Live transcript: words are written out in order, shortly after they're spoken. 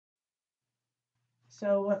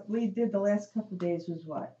So what we did the last couple of days was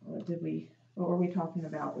what? What were we talking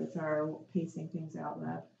about with our pacing things out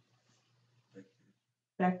lab?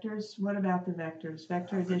 Vectors? What about the vectors?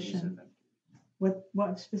 Vector addition.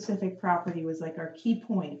 What specific property was like our key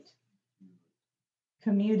point?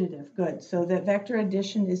 Commutative. Good. So that vector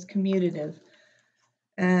addition is commutative.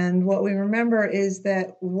 And what we remember is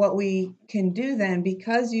that what we can do then,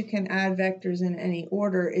 because you can add vectors in any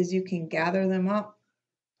order, is you can gather them up.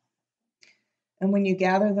 And when you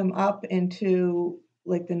gather them up into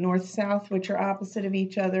like the north-south, which are opposite of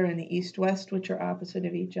each other, and the east-west, which are opposite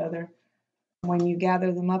of each other, when you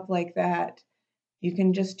gather them up like that, you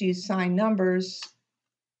can just use sign numbers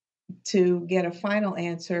to get a final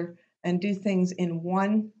answer and do things in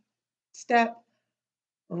one step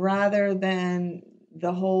rather than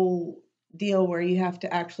the whole deal where you have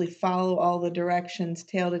to actually follow all the directions,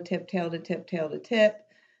 tail to tip, tail to tip, tail to tip,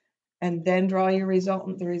 and then draw your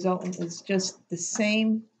resultant. The resultant is just the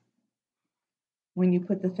same when you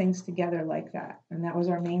put the things together like that. And that was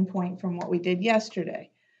our main point from what we did yesterday.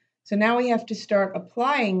 So now we have to start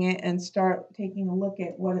applying it and start taking a look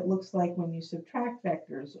at what it looks like when you subtract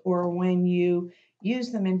vectors or when you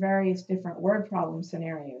use them in various different word problem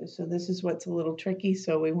scenarios. So this is what's a little tricky,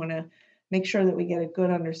 so we want to make sure that we get a good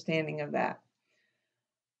understanding of that.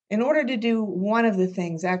 In order to do one of the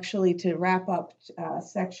things, actually to wrap up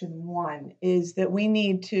section 1, is that we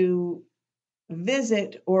need to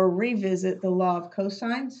visit or revisit the law of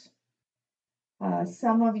cosines.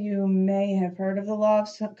 Some of you may have heard of the law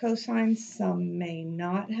of cosines, some may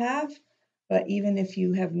not have, but even if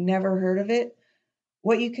you have never heard of it,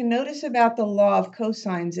 what you can notice about the law of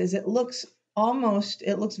cosines is it looks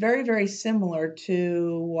very, very similar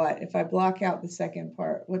to what? If I block out the second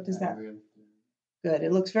part, what does that? Good.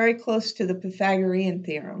 It looks very close to the Pythagorean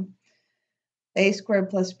theorem. A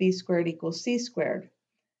squared plus b squared equals c squared.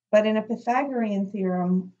 But in a Pythagorean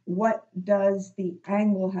theorem, what does the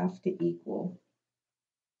angle have to equal?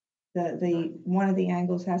 One of the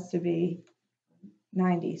angles has to be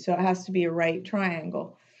 90, so it has to be a right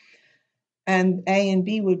triangle. And A and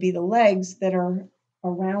B would be the legs that are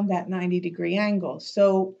around that 90-degree angle.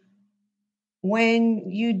 So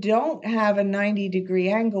when you don't have a 90-degree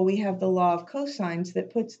angle, we have the law of cosines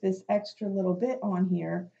that puts this extra little bit on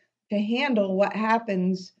here to handle what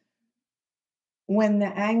happens when the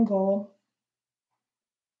angle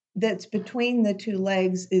that's between the two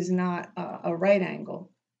legs is not a right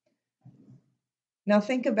angle. Now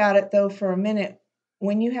think about it though for a minute.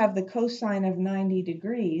 When you have the cosine of 90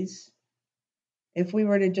 degrees, if we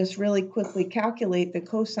were to just really quickly calculate the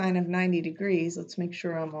cosine of 90 degrees, let's make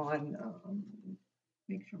sure I'm on,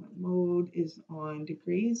 make sure my mode is on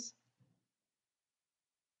degrees.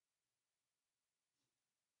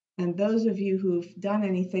 And those of you who've done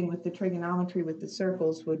anything with the trigonometry with the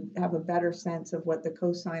circles would have a better sense of what the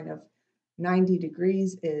cosine of 90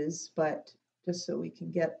 degrees is, but just so we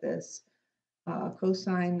can get this,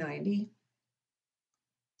 cosine 90,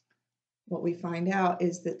 what we find out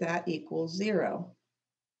is that that equals 0.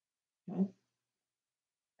 Okay?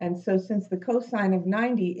 And so since the cosine of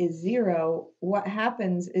 90 is 0, what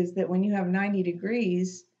happens is that when you have 90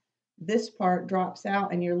 degrees, this part drops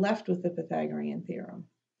out and you're left with the Pythagorean theorem.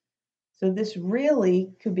 So this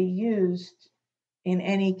really could be used in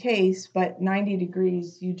any case, but 90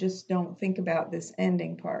 degrees, you just don't think about this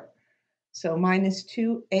ending part. So minus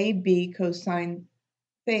 2ab cosine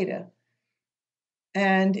theta.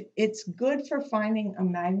 And it's good for finding a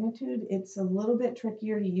magnitude. It's a little bit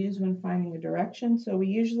trickier to use when finding a direction. So we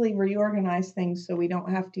usually reorganize things so we don't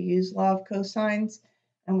have to use law of cosines,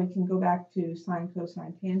 and we can go back to sine,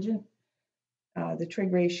 cosine, tangent, the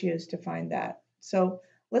trig ratios to find that. So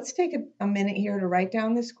let's take a minute here to write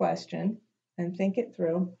down this question and think it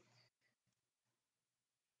through.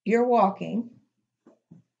 You're walking,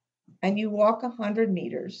 and you walk 100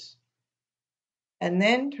 meters. And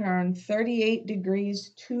then turn 38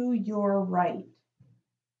 degrees to your right.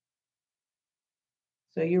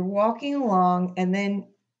 So you're walking along, and then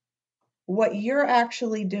what you're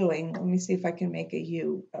actually doing, let me see if I can make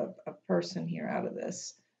a person here out of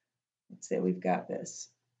this. Let's say we've got this.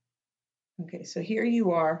 Okay, so here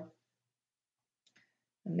you are.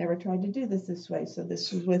 I've never tried to do this way, so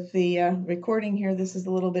this is with the recording here, this is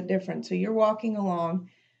a little bit different. So you're walking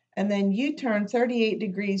along, and then you turn 38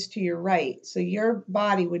 degrees to your right. So your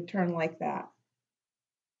body would turn like that.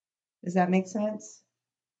 Does that make sense?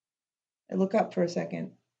 Look up for a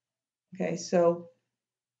second. Okay, so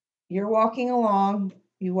you're walking along,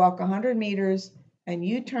 you walk 100 meters, and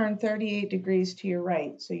you turn 38 degrees to your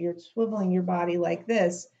right. So you're swiveling your body like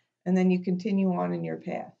this, and then you continue on in your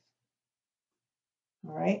path.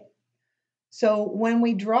 All right? So when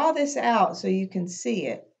we draw this out so you can see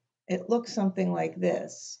it, it looks something like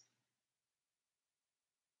this.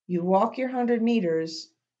 You walk your 100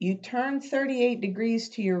 meters, you turn 38 degrees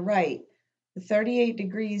to your right. The 38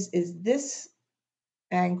 degrees is this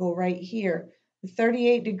angle right here. The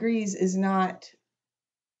 38 degrees is not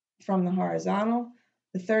from the horizontal.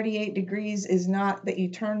 The 38 degrees is not that you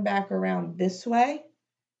turn back around this way.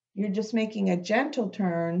 You're just making a gentle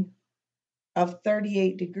turn of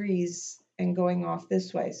 38 degrees and going off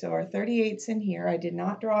this way. So our 38's in here. I did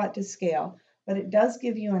not draw it to scale, but it does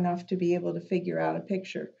give you enough to be able to figure out a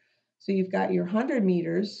picture. So you've got your 100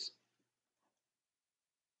 meters,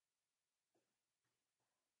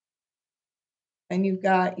 and you've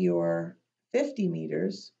got your 50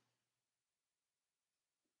 meters,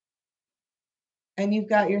 and you've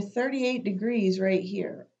got your 38 degrees right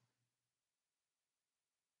here.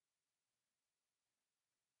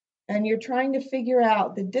 And you're trying to figure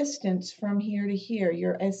out the distance from here to here.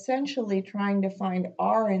 You're essentially trying to find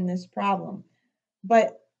R in this problem.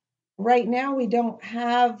 But right now we don't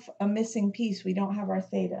have a missing piece. We don't have our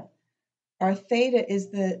theta. Our theta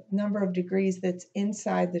is the number of degrees that's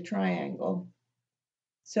inside the triangle.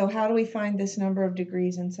 So how do we find this number of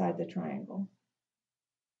degrees inside the triangle?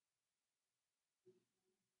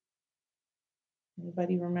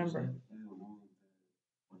 Anybody remember?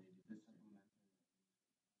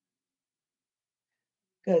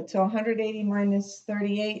 Good. So 180 minus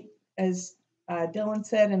 38, as Dylan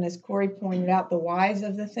said, and as Corey pointed out, the y's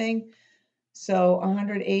of the thing. So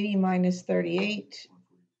 180 minus 38,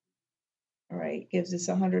 all right, gives us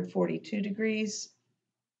 142 degrees.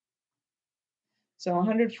 So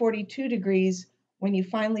 142 degrees, when you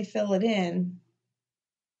finally fill it in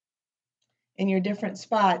your different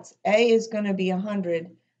spots, A is going to be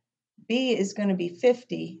 100, B is going to be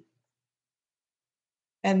 50,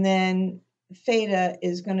 and then theta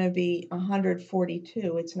is going to be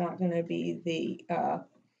 142. It's not going to be the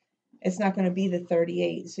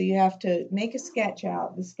 38. So you have to make a sketch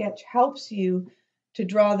out. The sketch helps you to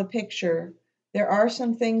draw the picture. There are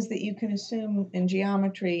some things that you can assume in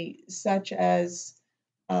geometry, such as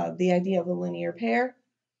the idea of a linear pair,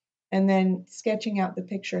 and then sketching out the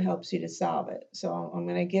picture helps you to solve it. So I'm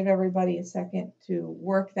going to give everybody a second to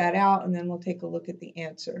work that out, and then we'll take a look at the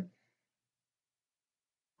answer.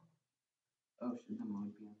 Oh, should the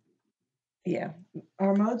mode be on? Yeah,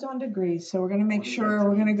 our mode's on degrees, so we're going to make sure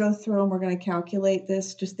we're going to go through and we're going to calculate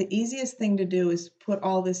this. Just the easiest thing to do is put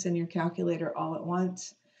all this in your calculator all at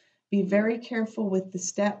once. Be very careful with the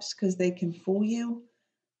steps because they can fool you.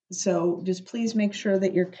 So just please make sure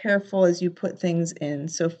that you're careful as you put things in.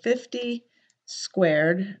 So 50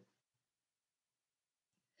 squared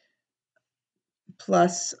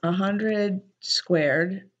plus 100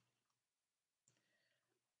 squared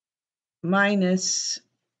minus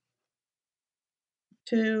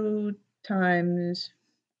 2 times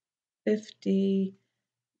 50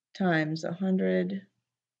 times 100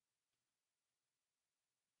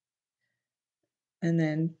 and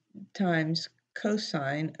then times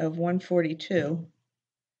cosine of 142.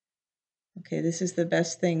 Okay, this is the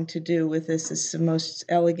best thing to do with this. It's the most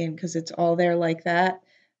elegant because it's all there like that.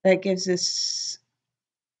 That gives us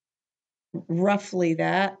roughly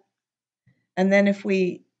that. And then if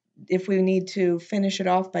we need to finish it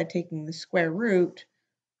off by taking the square root,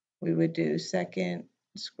 we would do second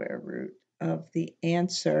square root of the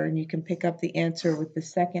answer, and you can pick up the answer with the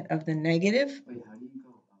second of the negative. Wait, how do you go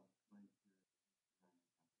about?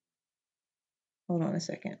 Hold on a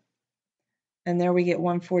second. And there we get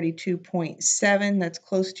 142.7. That's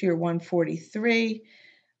close to your 143.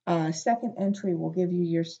 Second entry will give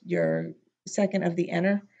you your second of the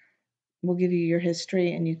enter. We'll give you your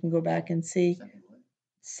history, and you can go back and see.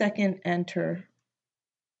 Second enter,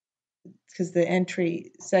 because the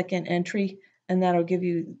entry, second entry, and that'll give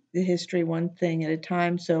you the history one thing at a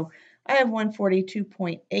time. So I have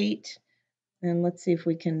 142.8, and let's see if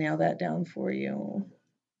we can nail that down for you.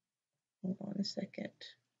 Hold on a second.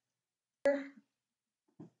 There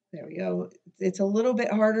we go. It's a little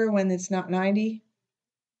bit harder when it's not 90,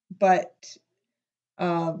 but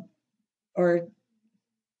or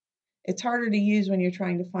it's harder to use when you're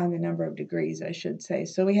trying to find the number of degrees, I should say.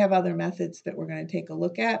 So we have other methods that we're going to take a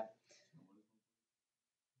look at.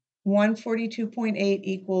 142.8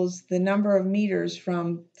 equals the number of meters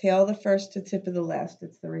from tail of the first to tip of the last.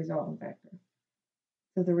 It's the resultant vector.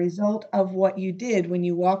 So the result of what you did when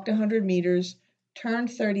you walked 100 meters,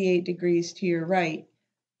 turned 38 degrees to your right,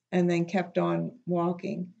 and then kept on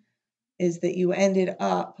walking is that you ended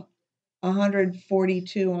up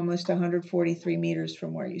 142, almost 143 meters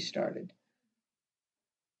from where you started.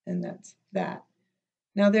 And that's that.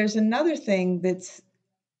 Now there's another thing that's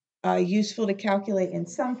useful to calculate in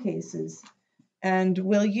some cases. And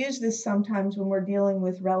we'll use this sometimes when we're dealing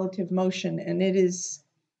with relative motion, and it is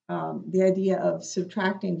the idea of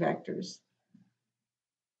subtracting vectors.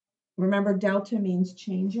 Remember, delta means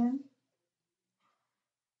change in.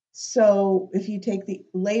 So if you take the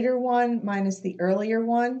later one minus the earlier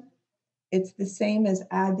one, it's the same as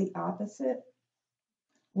add the opposite,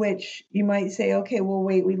 which you might say, okay, well,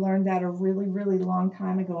 wait, we learned that a really, really long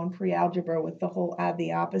time ago in pre-algebra with the whole add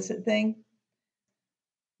the opposite thing.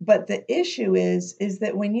 But the issue is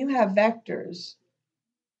that when you have vectors,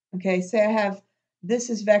 okay, say I have, this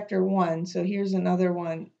is vector 1, so here's another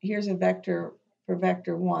one, here's a vector for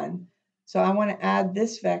vector 1. So I want to add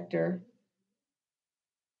this vector,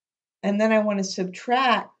 and then I want to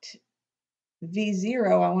subtract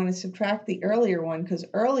V0, I want to subtract the earlier one, because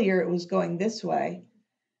earlier it was going this way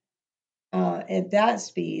at that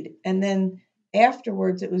speed, and then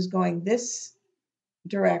afterwards it was going this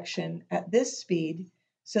direction at this speed.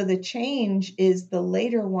 So the change is the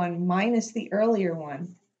later one minus the earlier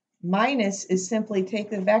one. Minus is simply take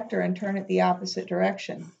the vector and turn it the opposite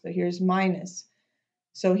direction. So here's minus.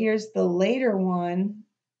 So here's the later one,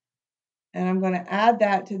 and I'm going to add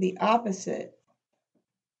that to the opposite.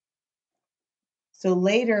 So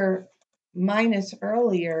later minus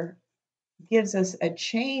earlier gives us a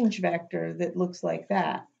change vector that looks like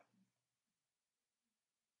that.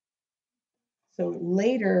 So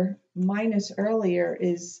later minus earlier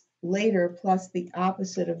is later plus the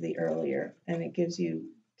opposite of the earlier, and it gives you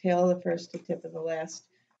tail of the first to tip of the last.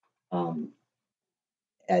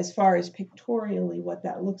 As far as pictorially what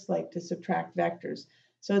that looks like to subtract vectors.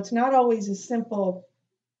 So it's not always a simple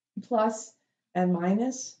plus and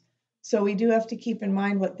minus. So we do have to keep in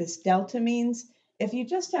mind what this delta means. If you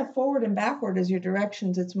just have forward and backward as your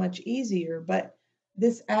directions, it's much easier, but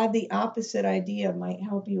this add the opposite idea might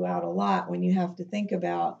help you out a lot when you have to think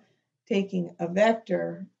about taking a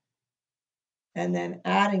vector and then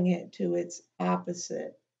adding it to its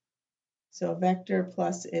opposite. So vector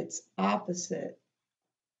plus its opposite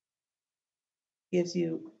gives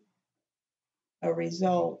you a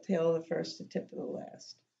result, tail of the first to tip of the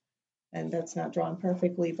last. And that's not drawn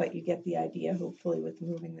perfectly, but you get the idea, hopefully, with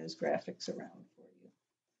moving those graphics around for you.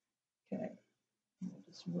 Okay, we'll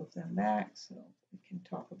just move them back so we can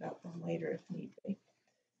talk about them later if need be.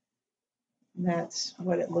 And that's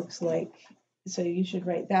what it looks like. So you should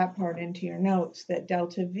write that part into your notes, that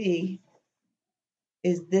delta V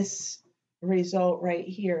is this result right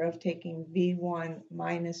here of taking V1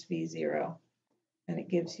 minus V0, and it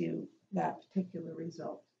gives you that particular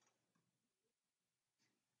result.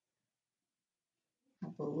 I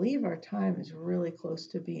believe our time is really close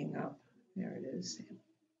to being up. There it is.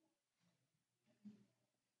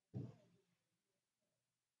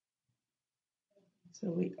 So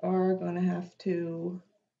we are going to have to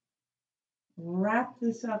wrap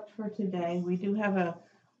this up for today. We do have a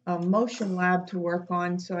motion lab to work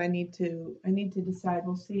on, so I need to decide.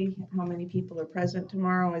 We'll see how many people are present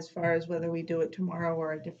tomorrow as far as whether we do it tomorrow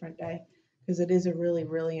or a different day, because it is a really,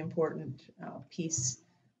 really important piece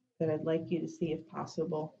that I'd like you to see if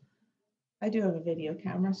possible. I do have a video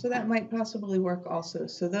camera, so that might possibly work also.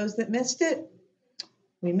 So those that missed it,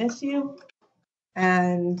 we miss you,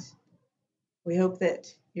 and we hope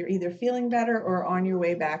that you're either feeling better or on your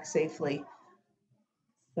way back safely.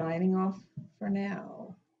 Signing off for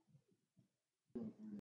now.